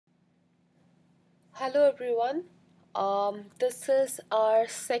Hello everyone. This is our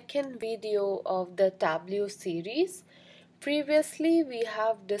second video of the Tableau series. Previously, we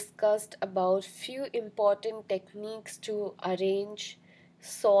have discussed about few important techniques to arrange,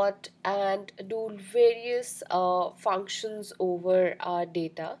 sort, and do various functions over our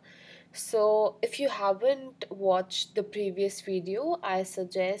data. So, if you haven't watched the previous video, I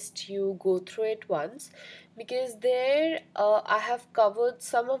suggest you go through it once because there I have covered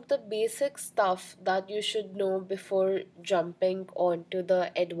some of the basic stuff that you should know before jumping onto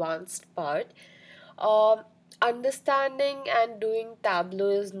the advanced part. Um, Understanding and doing Tableau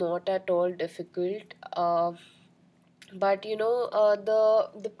is not at all difficult. But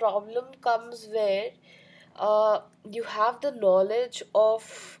the problem comes where you have the knowledge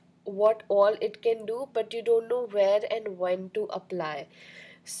of what all it can do, but you don't know where and when to apply.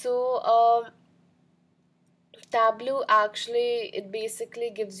 So Tableau actually it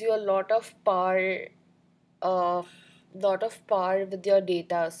basically gives you a uh, lot of power with your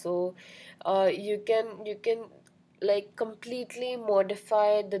data. So you can like completely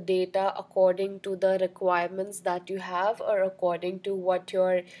modify the data according to the requirements that you have, or according to what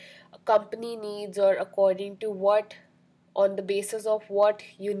your company needs, or according to what, on the basis of what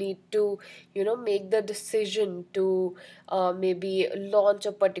you need to make the decision to maybe launch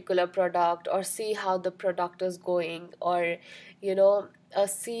a particular product, or see how the product is going, or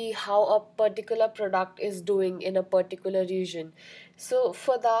see how a particular product is doing in a particular region. So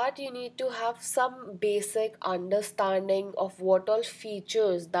for that you need to have some basic understanding of what all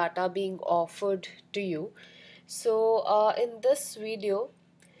features that are being offered to you. So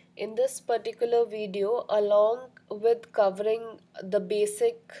in this particular video, along with covering the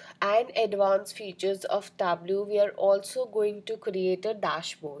basic and advanced features of Tableau, we are also going to create a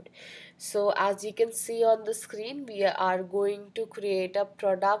dashboard. So as you can see on the screen, we are going to create a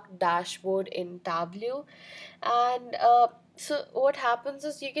product dashboard in Tableau. And so what happens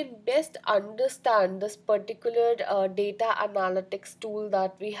is you can best understand this particular data analytics tool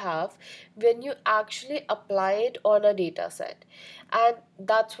that we have when you actually apply it on a data set. And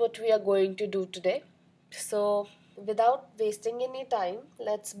that's what we are going to do today. So without wasting any time,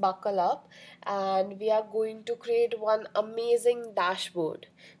 let's buckle up and we are going to create one amazing dashboard.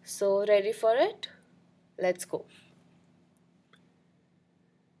 So ready for it? Let's go.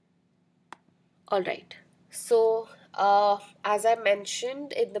 All right. So, as I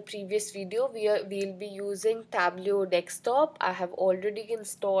mentioned in the previous video, we'll be using Tableau Desktop. I have already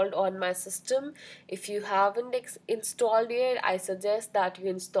installed on my system. If you haven't installed yet, I suggest that you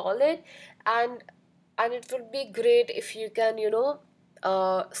install it, and it would be great if you can,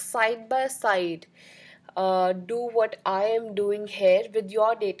 side by side do what I am doing here with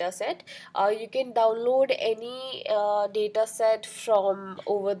your data set. You can download any data set from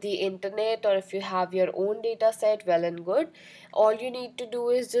over the internet, or if you have your own data set, well and good. All you need to do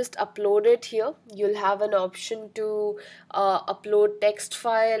is just upload it here. You'll have an option to upload text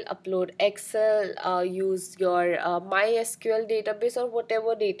file, upload Excel, use your MySQL database, or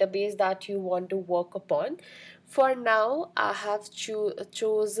whatever database that you want to work upon. For now, I have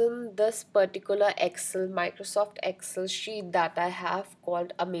chosen this particular Microsoft Excel sheet that I have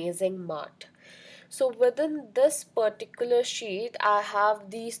called Amazing Mart. So within this particular sheet, I have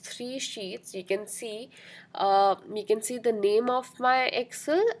these three sheets. You can see the name of my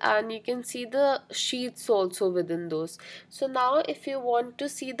Excel, and you can see the sheets also within those. So now if you want to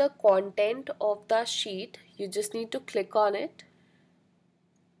see the content of the sheet, you just need to click on it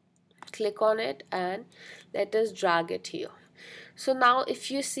and let us drag it here. So now if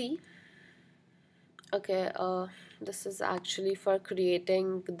you see, okay, this is actually for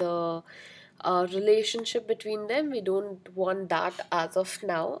creating the relationship between them. We don't want that as of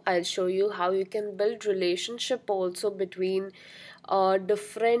now. I'll show you how you can build relationship also between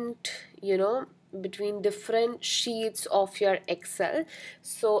different, between different sheets of your Excel.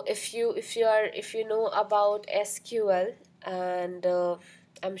 So if you know about SQL, and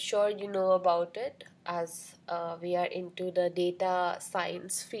I'm sure you know about it, as we are into the data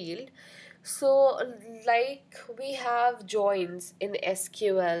science field. So, like we have joins in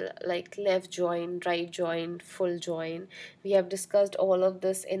SQL, like left join, right join, full join. We have discussed all of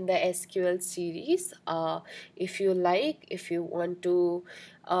this in the SQL series. If you like, if you want to,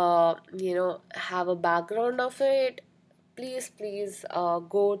 have a background of it, please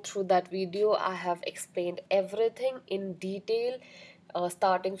go through that video. I have explained everything in detail,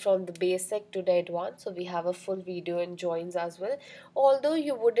 starting from the basic to the advanced. So we have a full video in joins as well, although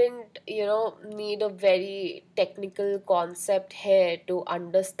you wouldn't need a very technical concept here to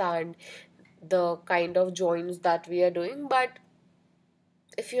understand the kind of joins that we are doing. But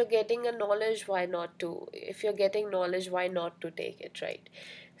if you're getting a knowledge, why not to, if you're getting knowledge, why not to take it, right?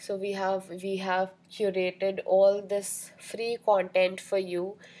 So we have curated all this free content for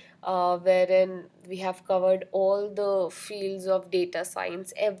you, wherein we have covered all the fields of data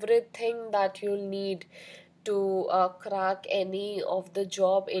science, everything that you'll need to crack any of the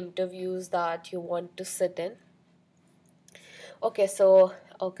job interviews that you want to sit in. Okay, so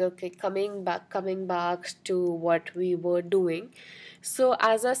okay, coming back to what we were doing. So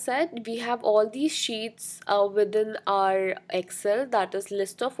as I said, we have all these sheets within our Excel, that is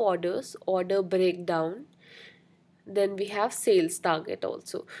list of orders, order breakdown, then we have sales target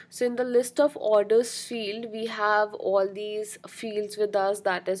also. So in the list of orders field, we have all these fields with us,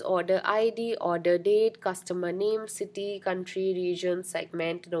 that is order ID, order date, customer name, city, country, region,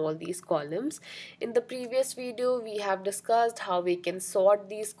 segment, and all these columns. In the previous video, we have discussed how we can sort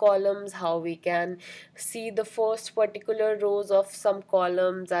these columns, how we can see the first particular rows of some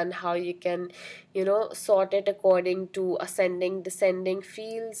columns, and how you can, sort it according to ascending, descending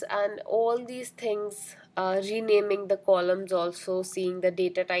fields, and all these things, renaming the columns, also seeing the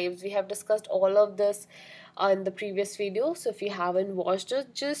data types. We have discussed all of this in the previous video, so if you haven't watched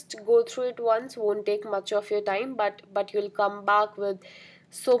it, just go through it once. Won't take much of your time, but you'll come back with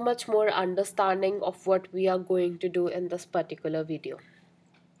so much more understanding of what we are going to do in this particular video.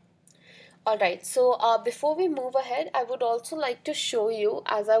 Alright, so before we move ahead, I would also like to show you,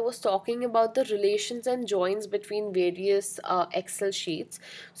 as I was talking about the relations and joins between various Excel sheets.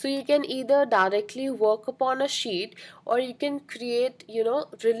 So you can either directly work upon a sheet, or you can create,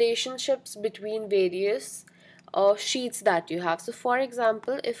 relationships between various sheets that you have. So for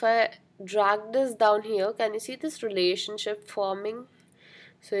example, if I drag this down here, can you see this relationship forming?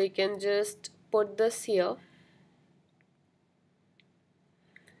 So you can just put this here.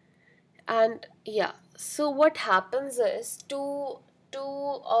 And yeah, so what happens is, to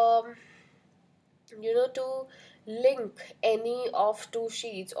to link any of two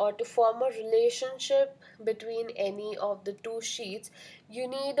sheets, or to form a relationship between any of the two sheets, you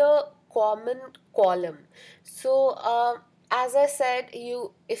need a common column. So as I said,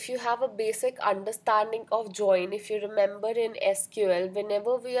 if you have a basic understanding of join, if you remember in SQL,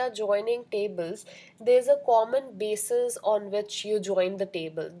 whenever we are joining tables, there's a common basis on which you join the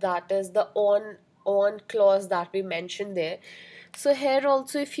table, that is the on clause that we mentioned there. So here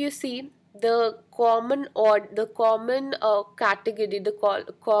also, if you see, the common, or the common category, the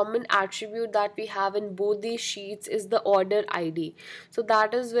common attribute that we have in both these sheets is the order ID. So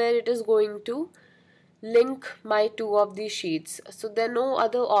that is where it is going to link my two of these sheets. So there are no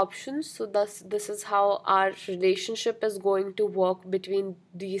other options. So thus this is how our relationship is going to work between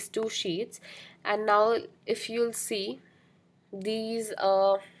these two sheets. And now if you'll see these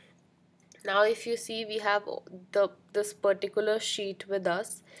now if you see, we have this particular sheet with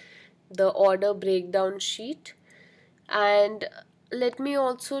us, the order breakdown sheet. And let me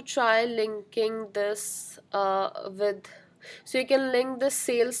also try linking this with, so you can link the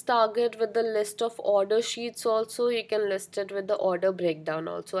sales target with the list of order sheets also. You can list it with the order breakdown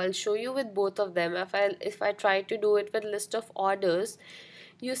also. I'll show you with both of them. If I try to do it with list of orders,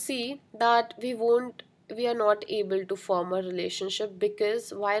 you see that we are not able to form a relationship.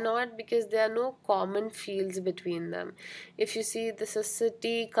 Because why not? Because there are no common fields between them. If you see, this is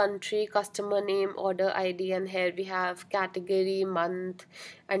city, country, customer name, order ID, and here we have category, month,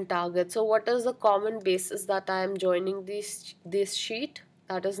 and target. So what is the common basis that I am joining this sheet?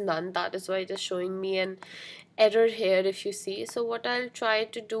 That is none. That is why it is showing me an error here, if you see. So what I'll try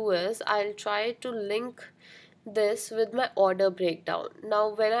to do is, I'll try to link this with my order breakdown.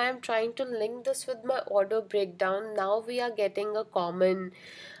 Now when I am trying to link this with my order breakdown, now we are getting a common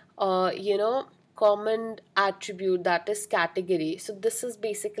common attribute, that is category. So this is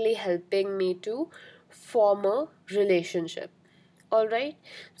basically helping me to form a relationship. Alright,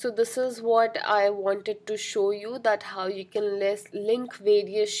 so this is what I wanted to show you, that how you can link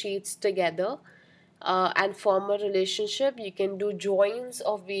various sheets together and form a relationship. You can do joins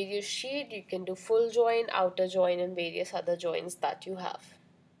of various sheet, you can do full join, outer join, and various other joins that you have.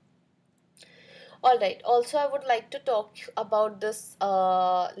 Alright, also I would like to talk about this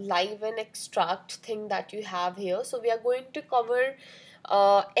live and extract thing that you have here. So we are going to cover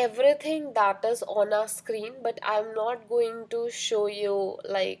everything that is on our screen, but I'm not going to show you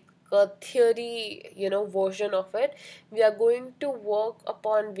like a theory version of it. We are going to work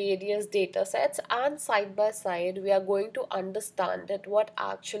upon various data sets, and side by side we are going to understand that what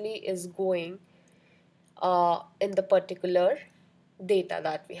actually is going in the particular data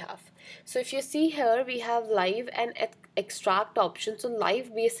that we have. So if you see here, we have live and extract option. So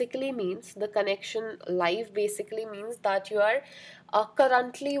live basically means, the connection live basically means that you are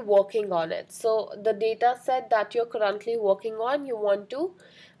currently working on it. So the data set that you're currently working on, you want to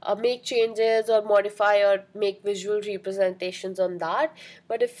make changes or modify or make visual representations on that.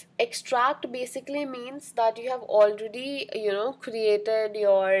 But if extract basically means that you have already, created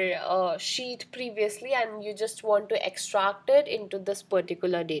your sheet previously and you just want to extract it into this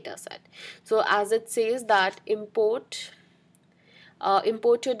particular data set. So as it says that import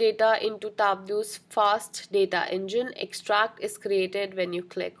your data into Tableau's fast data engine. Extract is created when you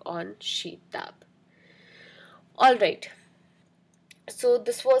click on Sheet tab. Alright, so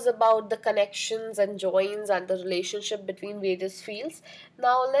this was about the connections and joins and the relationship between various fields.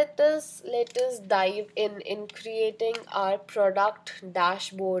 Now let us dive in creating our product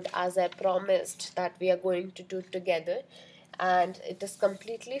dashboard, as I promised that we are going to do together. And it is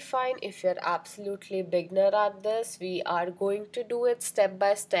completely fine if you're absolutely beginner at this. We are going to do it step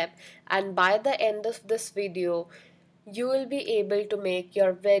by step, and by the end of this video you will be able to make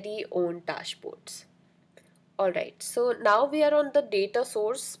your very own dashboards. Alright, so now we are on the data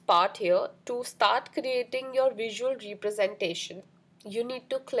source part here. To start creating your visual representation, you need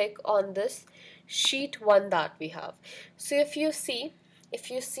to click on this sheet 1 that we have. So if you see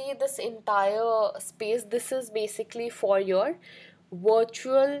this entire space, this is basically for your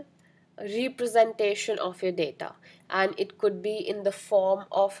virtual representation of your data, and it could be in the form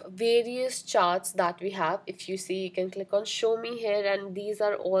of various charts that we have. If you see, you can click on show me here, and these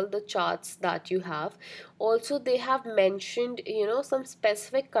are all the charts that you have. Also, they have mentioned some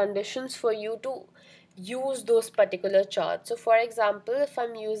specific conditions for you to use those particular charts. So for example, if I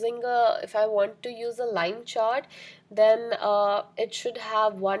want to use a line chart, then it should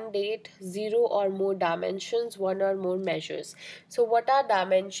have one date, 0 or more dimensions, 1 or more measures. So what are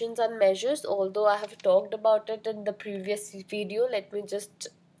dimensions and measures? Although I have talked about it in the previous video, let me just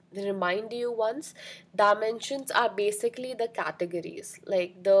remind you once. Dimensions are basically the categories,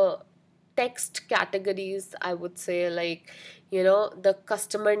 like the text categories, I would say. Like, the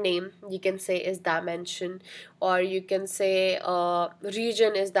customer name, you can say, is dimension, or you can say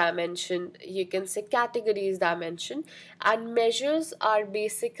region is dimension, you can say category is dimension. And measures are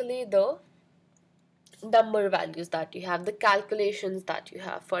basically the number values that you have, the calculations that you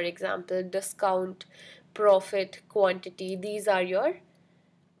have. For example, discount, profit, quantity, these are your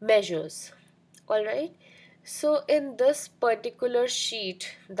measures. All right, so in this particular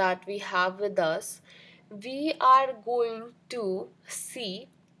sheet that we have with us, we are going to see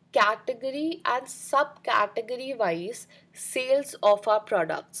category and subcategory wise sales of our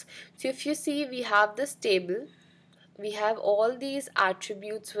products. So if you see, we have this table, we have all these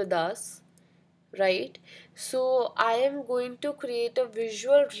attributes with us, right? So I am going to create a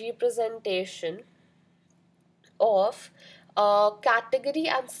visual representation of category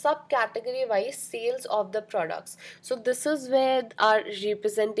and subcategory wise sales of the products. So this is where our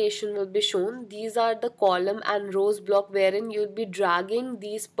representation will be shown. These are the column and rows block wherein you'll be dragging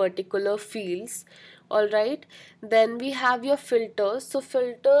these particular fields. All right, then we have your filters. So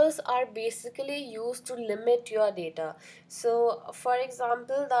filters are basically used to limit your data. So for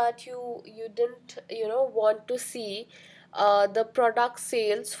example, that you didn't want to see the product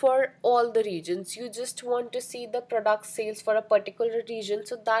sales for all the regions, you just want to see the product sales for a particular region.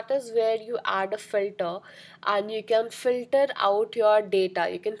 So that is where you add a filter, and you can filter out your data,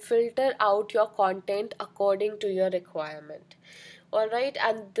 you can filter out your content according to your requirement. Alright,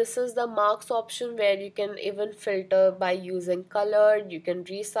 and this is the marks option where you can even filter by using color. You can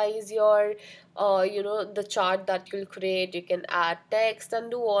resize your the chart that you'll create, you can add text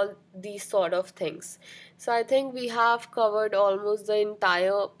and do all these sort of things. So I think we have covered almost the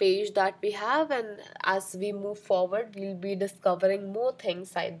entire page that we have, and as we move forward we'll be discovering more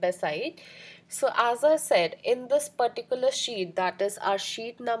things side by side. So as I said, in this particular sheet, that is our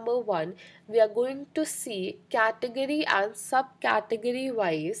sheet number 1, we are going to see category and subcategory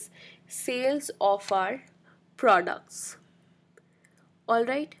wise sales of our products.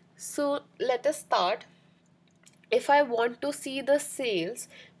 Alright, so let us start. If I want to see the sales,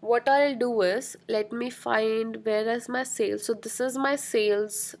 what I'll do is, let me find where is my sales. So this is my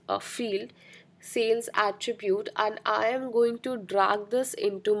sales field, sales attribute, and I am going to drag this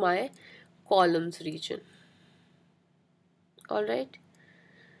into my columns region. All right,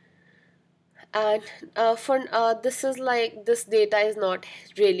 and for this is like, this data is not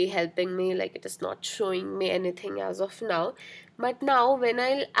really helping me, like it is not showing me anything as of now. But now when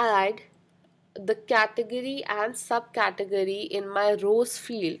I'll add the category and subcategory in my rows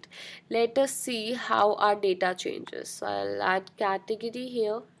field, let us see how our data changes. So I'll add category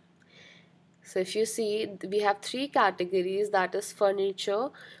here, So if you see, we have three categories, that is furniture,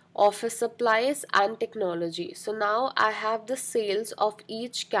 office supplies and technology. So now I have the sales of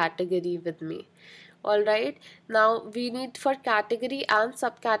each category with me. Alright, now we need for category and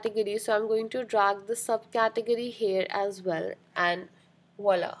subcategory, so I'm going to drag the subcategory here as well, and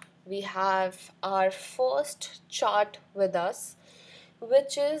voila, we have our first chart with us,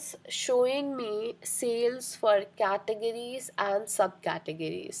 which is showing me sales for categories and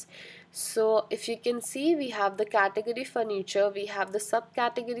subcategories. So if you can see, we have the category furniture, we have the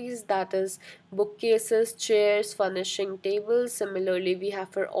subcategories, that is bookcases, chairs, furnishing tables. Similarly, we have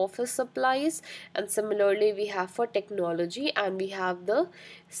for office supplies, and similarly we have for technology, and we have the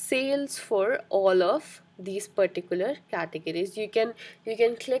sales for all of these particular categories. You can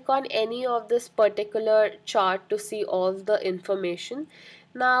click on any of this particular chart to see all the information.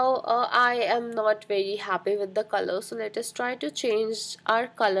 Now I am not very happy with the color, so let us try to change our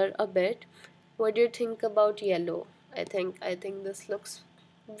color a bit. What do you think about yellow? I think this looks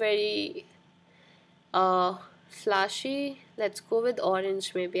very uh flashy. Let's go with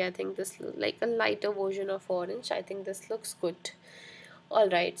orange. Maybe I think this looks like a lighter version of orange. I think this looks good.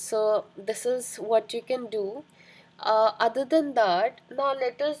 Alright, so this is what you can do. Other than that, now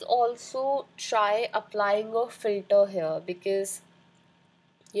let us also try applying a filter here, because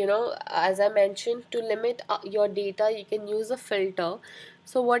as I mentioned, to limit your data you can use a filter.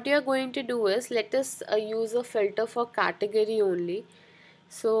 So what you are going to do is, let us use a filter for category only.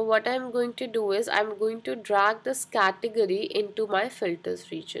 So what I'm going to do is, I'm going to drag this category into my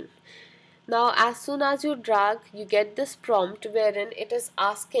filters region. Now as soon as you drag, you get this prompt wherein it is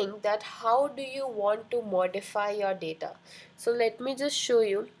asking that how do you want to modify your data. So let me just show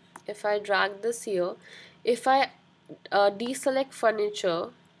you. If I drag this here, if I deselect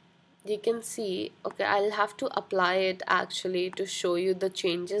furniture, you can see, okay, I'll have to apply it actually to show you the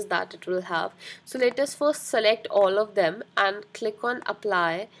changes that it will have. So let us first select all of them and click on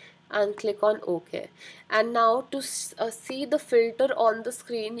apply and click on OK. And now to see the filter on the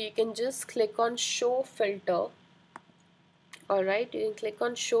screen, you can just click on show filter. Alright, you can click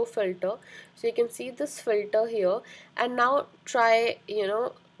on show filter, so you can see this filter here. And now try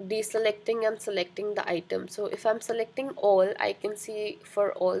deselecting and selecting the item. So if I'm selecting all, I can see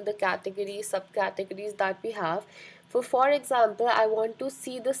for all the categories, subcategories that we have. For example, I want to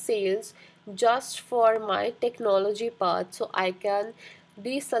see the sales just for my technology part, so I can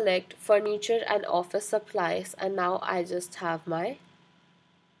deselect furniture and office supplies, and now I just have my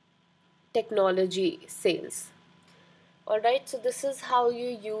technology sales. Alright, so this is how you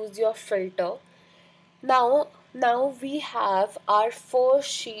use your filter. Now we have our first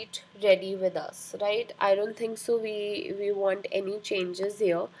sheet ready with us, right? I don't think so we want any changes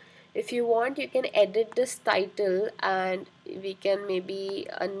here. If you want, you can edit this title, and we can maybe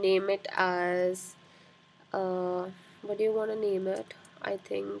name it as what do you want to name it? I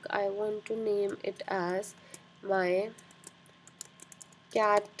think I want to name it as my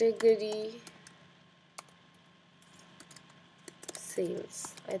category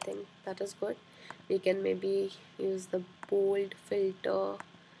sales. I think that is good. We can maybe use the bold filter,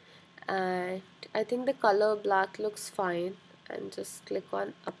 and I think the color black looks fine, and just click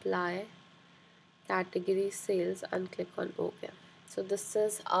on apply category sales and click on OK. So this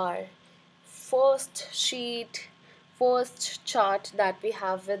is our first sheet, first chart that we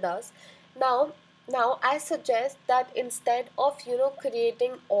have with us. Now I suggest that instead of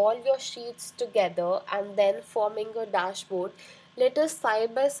creating all your sheets together and then forming a dashboard, let us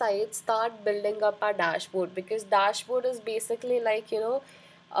side by side start building up our dashboard, because dashboard is basically like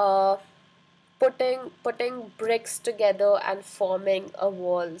uh, putting bricks together and forming a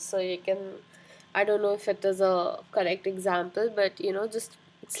wall. So you can, I don't know if it is a correct example, but just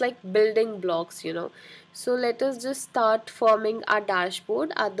it's like building blocks. So let us just start forming our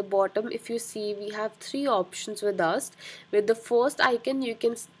dashboard. At the bottom, if you see, we have three options with us. With the first icon, you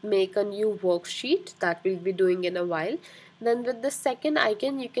can make a new worksheet that we'll be doing in a while. Then with the second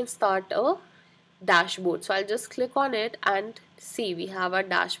icon, you can start a dashboard. So I'll just click on it and see we have our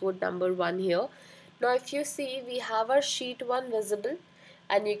dashboard number 1 here. Now if you see, we have our sheet 1 visible,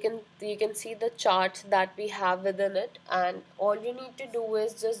 and you can see the chart that we have within it, and all you need to do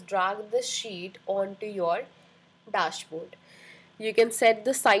is just drag the sheet onto your dashboard. You can set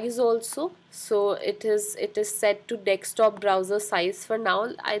the size also, so it is set to desktop browser size for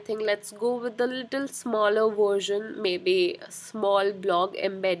now. I think let's go with the little smaller version, maybe a small blog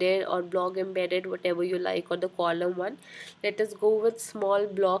embedded or blog embedded, whatever you like, or the column one. Let us go with small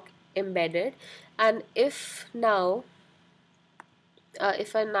block embedded. And if I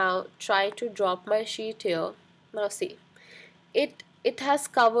now try to drop my sheet here, now see, it it has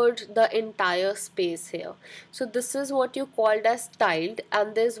covered the entire space here. So this is what you called as tiled,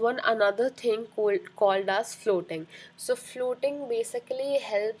 and there's one another thing called as floating. So floating basically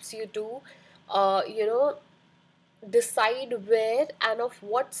helps you to you know, decide where and of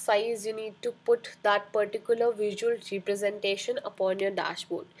what size you need to put that particular visual representation upon your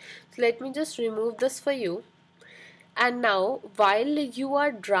dashboard. So let me just remove this for you. And now while you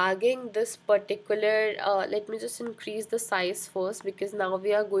are dragging this particular let me just increase the size first, because now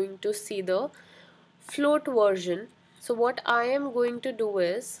we are going to see the float version. So what I am going to do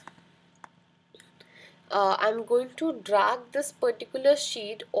is I'm going to drag this particular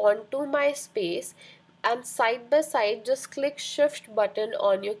sheet onto my space, and side by side just click shift button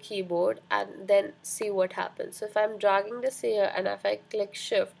on your keyboard and then see what happens. So if I'm dragging this here and if I click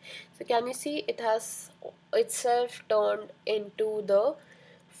shift, so can you see it has itself turned into the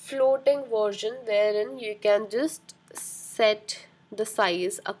floating version, wherein you can just set the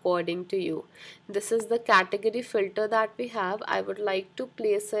size according to you. This is the category filter that we have. I would like to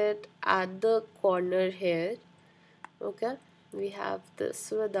place it at the corner here. Okay, we have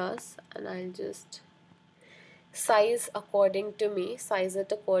this with us, and I'll just size it according to me,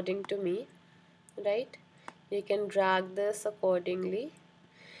 right? You can drag this accordingly.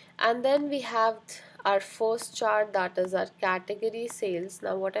 And then we have our first chart, that is our category sales.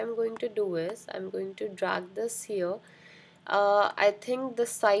 Now what I'm going to do is I'm going to drag this here. I think the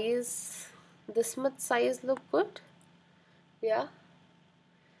size, this much size look good. Yeah.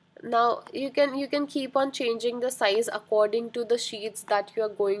 Now you can keep on changing the size according to the sheets that you are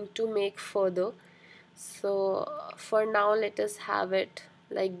going to make further. So for now let us have it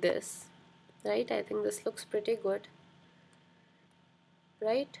like this, right? I think this looks pretty good,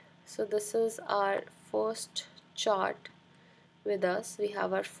 right? So this is our first chart with us. We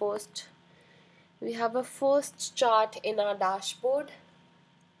have a first chart in our dashboard.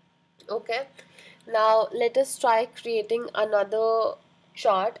 Okay, now let us try creating another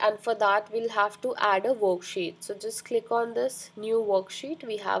chart, and for that we'll have to add a worksheet. So just click on this new worksheet.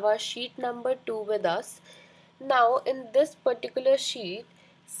 We have our sheet number 2 with us. Now in this particular sheet,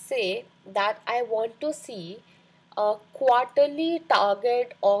 say that I want to see a quarterly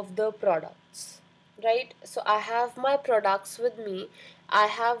target of the products, right? So I have my products with me. I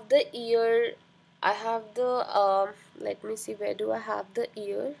have the year, I have the let me see, where do I have the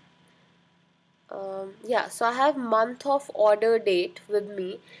year? Yeah, so I have month of order date with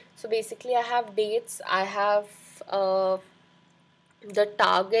me. So basically I have dates, I have the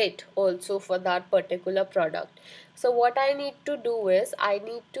target also for that particular product. So what I need to do is I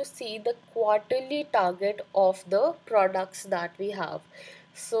need to see the quarterly target of the products that we have.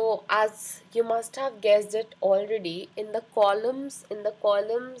 So as you must have guessed it already, in the columns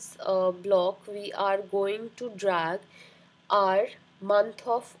block, we are going to drag our month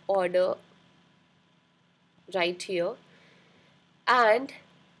of order right here, and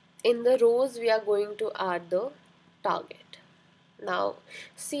in the rows we are going to add the target. Now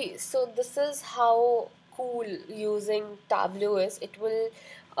see, so this is how cool using Tableau is. It will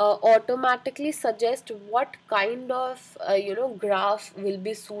automatically suggest what kind of graph will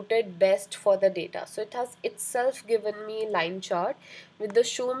be suited best for the data. So it has itself given me line chart. With the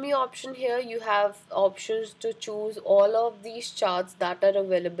show me option here, you have options to choose all of these charts that are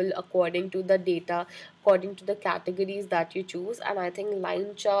available according to the data, according to the categories that you choose, and I think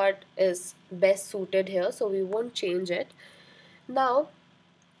line chart is best suited here, so we won't change it. Now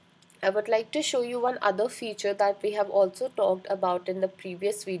I would like to show you one other feature that we have also talked about in the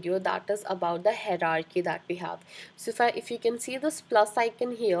previous video, that is about the hierarchy that we have. So if you can see this plus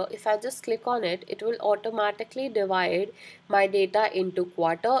icon here, if I just click on it, it will automatically divide my data into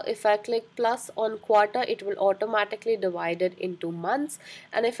quarter. If I click plus on quarter, it will automatically divide it into months,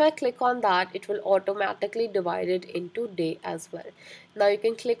 and if I click on that, it will automatically divide it into day as well. Now you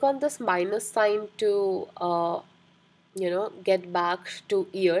can click on this minus sign to get back to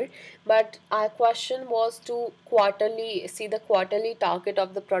year, but our question was to quarterly, see the quarterly target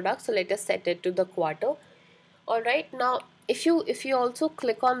of the product, so let us set it to the quarter. All right, now if you also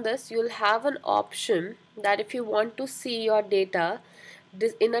click on this, you'll have an option that if you want to see your data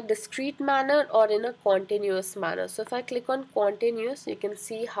in a discrete manner or in a continuous manner. So if I click on continuous, you can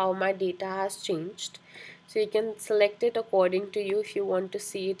see how my data has changed. So you can select it according to you if you want to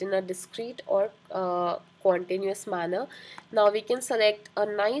see it in a discrete or continuous manner. Now we can select a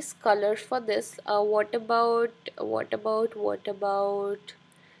nice color for this. What about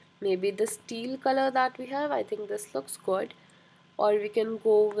maybe the steel color that we have? I think this looks good. Or we can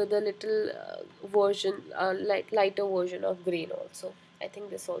go with a little version, like lighter version of green also. I think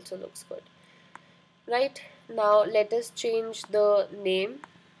this also looks good. Right, Now let us change the name.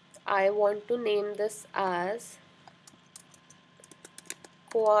 I want to name this as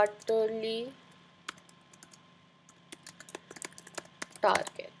quarterly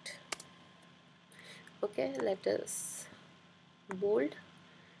target. Okay, let us bold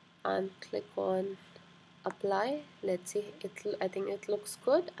and click on apply. Let's see, I think it looks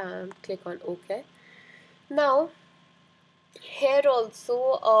good, and click on OK. Now here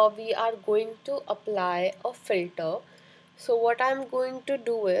also we are going to apply a filter. So what I'm going to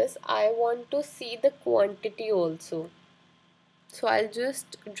do is I want to see the quantity also. So I'll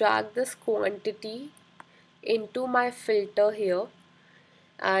just drag this quantity into my filter here,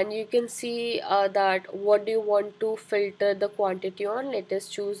 and you can see that what do you want to filter the quantity on. Let us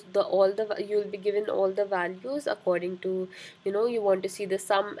choose the all the you'll be given all the values according to, you want to see the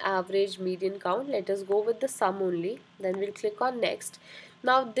sum, average, median, count. Let us go with the sum only, then we'll click on next.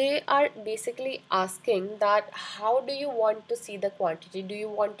 Now they are basically asking that how do you want to see the quantity. Do you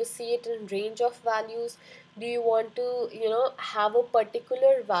want to see it in range of values? Do you want to have a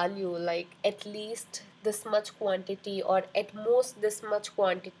particular value, like at least this much quantity or at most this much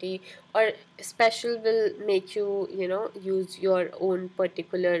quantity, or special will make you use your own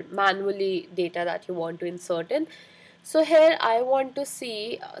particular manually data that you want to insert in. So here I want to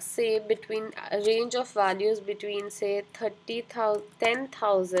see say between a range of values between say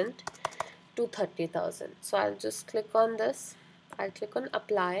 10,000 to 30,000. So I'll just click on this, I'll click on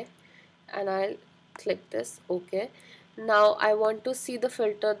apply, and I'll click this OK. Now I want to see the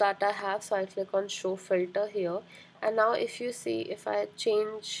filter that I have, so I'll click on show filter here. And now if you see, if I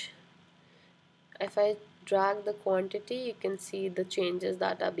drag the quantity, you can see the changes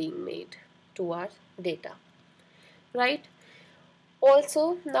that are being made to our data, right?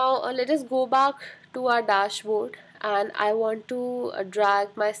 Also now let us go back to our dashboard, and I want to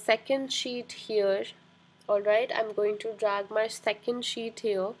drag my second sheet here. Alright, I'm going to drag my second sheet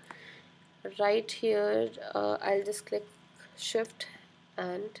here, right here. I'll just click shift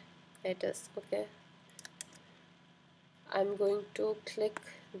and it is okay. I'm going to click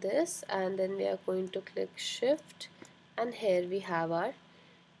this, and then we are going to click shift, and here we have our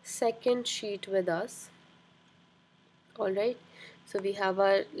second sheet with us. Alright, so we have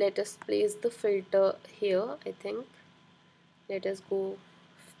our, let us place the filter here. I think let us go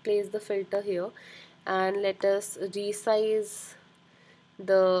place the filter here, and let us resize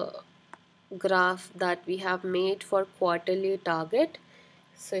the graph that we have made for quarterly target.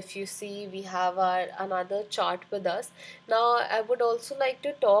 So if you see, we have our another chart with us. Now I would also like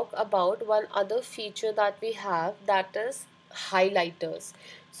to talk about one other feature that we have, that is highlighters.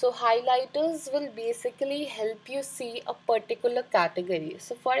 So highlighters will basically help you see a particular category.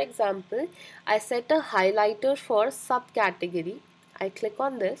 So for example, I set a highlighter for subcategory. I click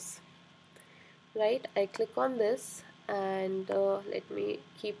on this, right? I click on this, and let me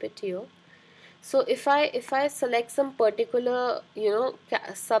keep it here. So if I select some particular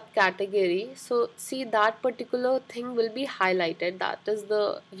subcategory, so see that particular thing will be highlighted. That is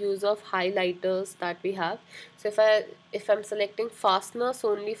the use of highlighters that we have. So if I'm selecting fasteners,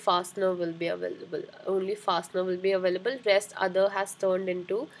 only fastener will be available, rest other has turned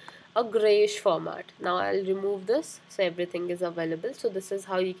into a grayish format. Now I'll remove this, so everything is available. So this is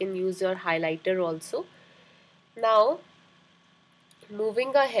how you can use your highlighter also. Now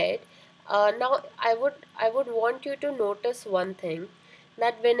moving ahead, now I would want you to notice one thing,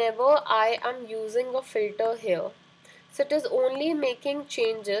 that whenever I am using a filter here, so it is only making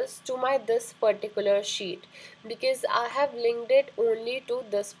changes to my this particular sheet, because I have linked it only to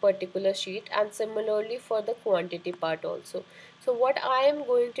this particular sheet, and similarly for the quantity part also. So what I am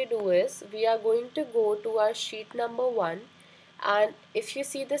going to do is, we are going to go to our sheet number 1, and if you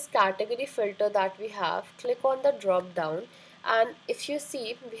see this category filter that we have, click on the drop down, and if you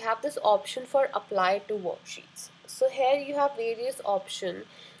see, we have this option for apply to worksheets. So here you have various options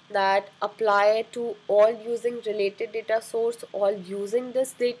that apply to all using related data source, all using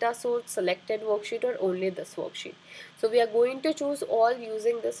this data source, selected worksheet, or only this worksheet. So we are going to choose all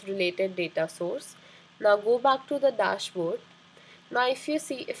using this related data source. Now go back to the dashboard. Now if you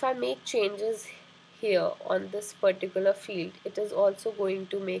see, if I make changes here on this particular field, it is also going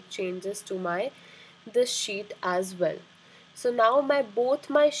to make changes to my this sheet as well. So now both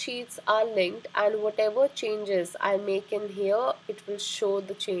my sheets are linked, and whatever changes I make in here, it will show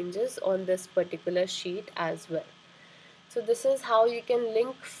the changes on this particular sheet as well. So this is how you can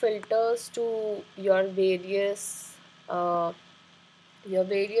link filters to uh, your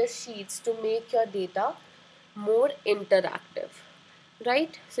various sheets to make your data more interactive,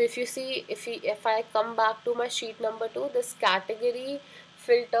 right? So if you see, if I come back to my sheet number 2, this category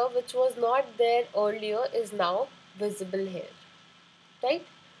filter which was not there earlier is now visible here, right?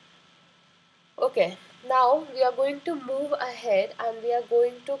 Okay, now we are going to move ahead and we are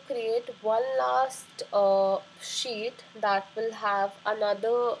going to create one last sheet that will have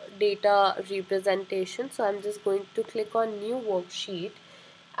another data representation. So I'm just going to click on new worksheet,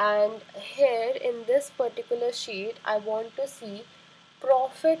 and here in this particular sheet I want to see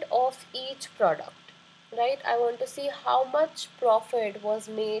profit of each product, right? I want to see how much profit was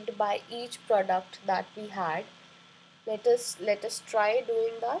made by each product that we had. Let us try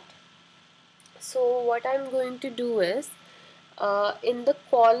doing that. So what I'm going to do is, in the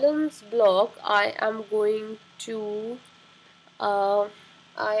columns block uh, I am going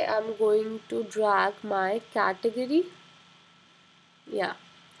to drag my category. Yeah,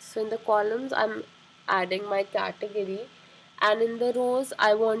 so in the columns I'm adding my category, and in the rows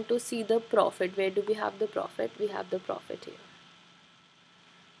I want to see the profit. Where do we have the profit? We have the profit here.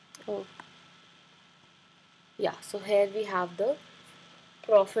 Oh yeah, so here we have the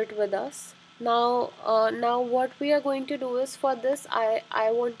profit with us. Now what we are going to do is, for this I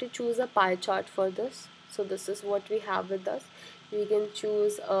want to choose a pie chart for this. So this is what we have with us. We can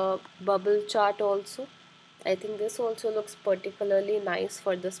choose a bubble chart also. I think this also looks particularly nice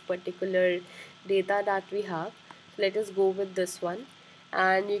for this particular data that we have. Let us go with this one.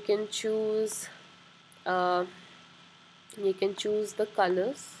 And uh, you can choose the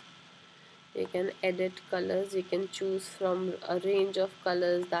colors. You can edit colors. You can choose from a range of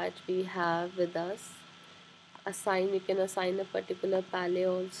colors that we have with us. You can assign a particular palette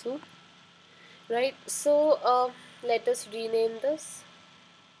also, right? So let us rename this.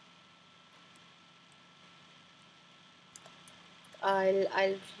 I'll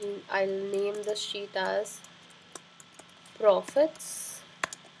name the sheet as profits,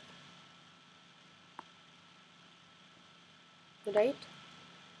 right?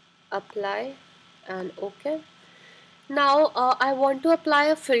 Apply and OK. Now I want to apply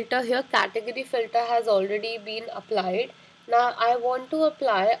a filter here. Category filter has already been applied. Now I want to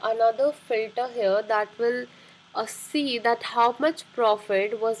apply another filter here that will see that how much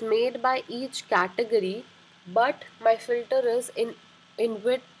profit was made by each category, but my filter is in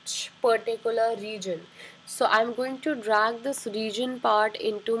which particular region. So I'm going to drag this region part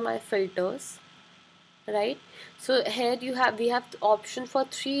into my filters, right? So here we have the option for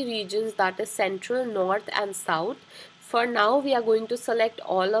three regions, that is central, north and south. For now we are going to select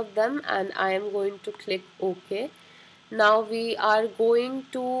all of them and I am going to click OK. Now we are going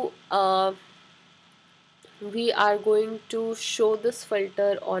to show this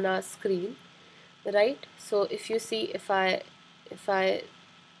filter on our screen, right? So if you see, if I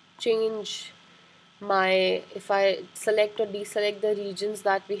change if I select or deselect the regions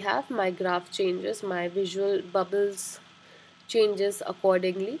that we have, my graph changes, my visual bubbles changes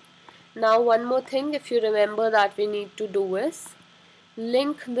accordingly. Now one more thing, if you remember, that we need to do is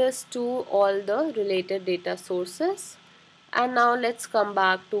link this to all the related data sources. And now let's come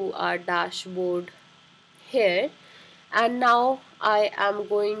back to our dashboard here, and now I am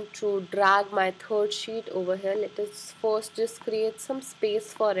going to drag my third sheet over here. Let us first just create some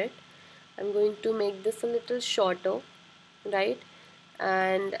space for it. I'm going to make this a little shorter, right?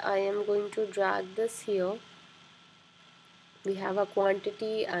 And I am going to drag this here. We have a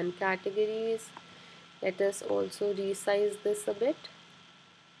quantity and categories. Let us also resize this a bit.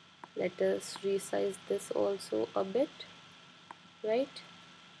 Let us resize this also a bit, right?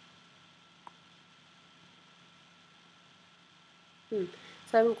 So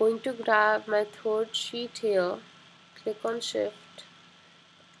I'm going to grab my third sheet here, click on shift.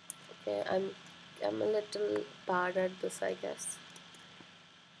 Okay, I'm a little bad at this, I guess.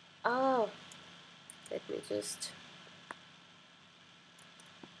 Ah, let me just,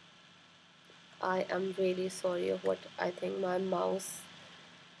 I am really sorry of what I think my mouse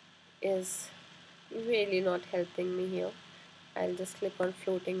is really not helping me here. I'll just click on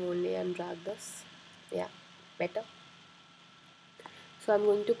floating only and drag this. Yeah, better. So I'm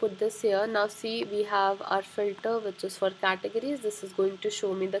going to put this here. Now see, we have our filter which is for categories. This is going to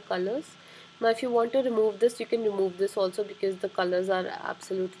show me the colors. Now if you want to remove this, you can remove this also, because the colors are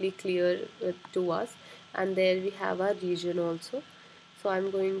absolutely clear to us. And there we have our region also. So I'm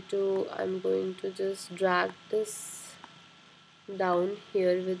going to just drag this down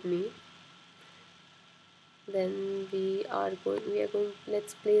here with me. Then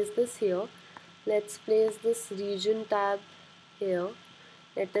let's place this here. Let's place this region tab here.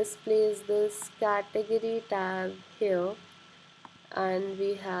 Let us place this category tab here, and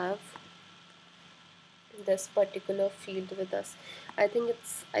we have this particular field with us. I think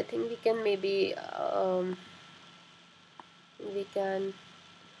we can maybe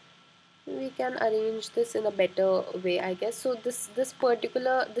We can arrange this in a better way, I guess. So this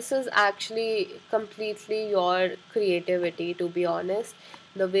is actually completely your creativity, to be honest.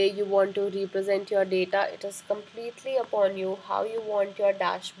 The way you want to represent your data, it is completely upon you how you want your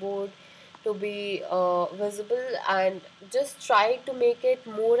dashboard to be visible, and just try to make it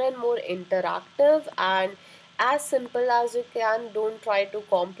more and more interactive and as simple as you can. Don't try to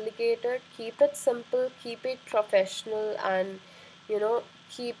complicate it. Keep it simple, keep it professional, and you know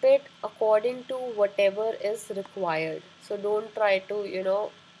keep it according to whatever is required. So don't try to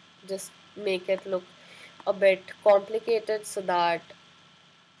just make it look a bit complicated so that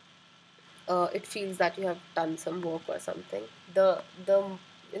it feels that you have done some work or something. The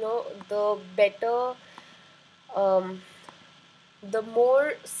the better, um, the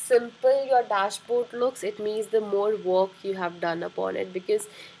more simple your dashboard looks, it means the more work you have done upon it, because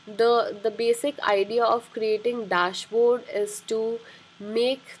the basic idea of creating dashboard is to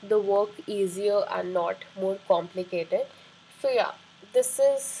make the work easier and not more complicated. So yeah, this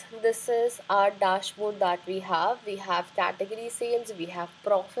is our dashboard that we have. We have category sales, we have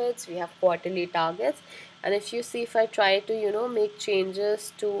profits, we have quarterly targets. And if you see, if I try to make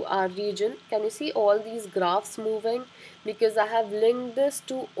changes to our region, can you see all these graphs moving? Because I have linked this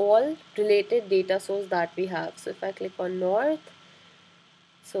to all related data source that we have. So if I click on north,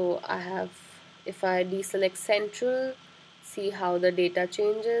 so I have, if I deselect central, see how the data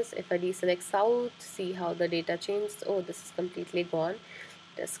changes. If I deselect south, see how the data changes. Oh, this is completely gone.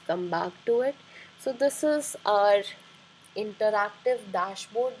 Just come back to it. So this is our interactive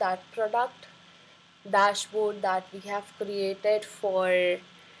dashboard, that product dashboard that we have created for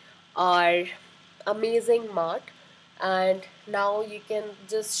our amazing mart. And now you can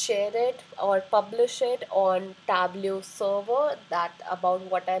just share it or publish it on Tableau server, that about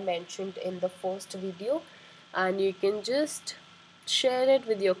what I mentioned in the first video. And you can just share it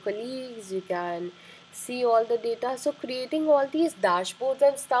with your colleagues. You can see all the data. So creating all these dashboards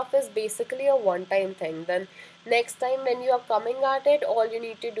and stuff is basically a one-time thing. Then next time when you are coming at it, all you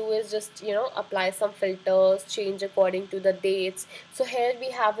need to do is just apply some filters, change according to the dates. So here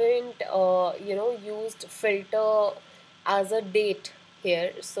we haven't used filter as a date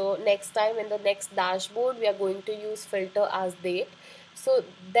here. So next time in the next dashboard we are going to use filter as date. So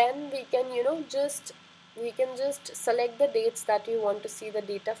then we can just select the dates that you want to see the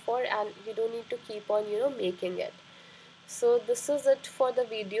data for, and you don't need to keep on making it. So this is it for the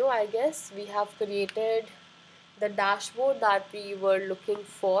video. I guess we have created the dashboard that we were looking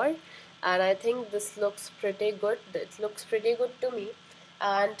for, and I think this looks pretty good. It looks pretty good to me.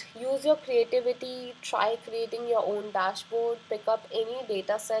 And use your creativity, try creating your own dashboard, pick up any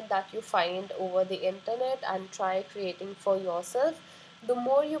data set that you find over the internet and try creating for yourself. The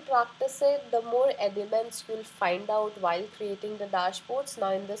more you practice it, the more elements you'll find out while creating the dashboards.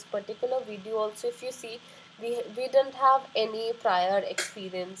 Now in this particular video also, if you see, we didn't have any prior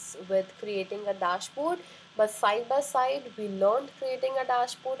experience with creating a dashboard, but side by side we learned creating a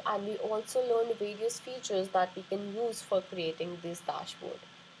dashboard, and we also learned various features that we can use for creating this dashboard.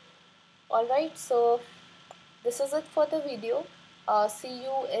 Alright, so this is it for the video. See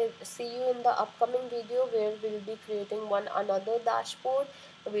you in the upcoming video, where we'll be creating one another dashboard.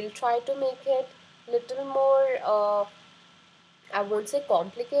 We'll try to make it little more, I won't say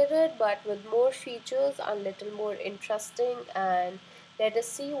complicated, but with more features and little more interesting, and let us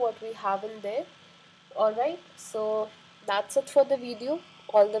see what we have in there. Alright, so that's it for the video.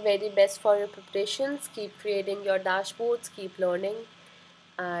 All the very best for your preparations. Keep creating your dashboards, keep learning,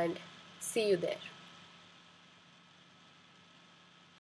 and see you there.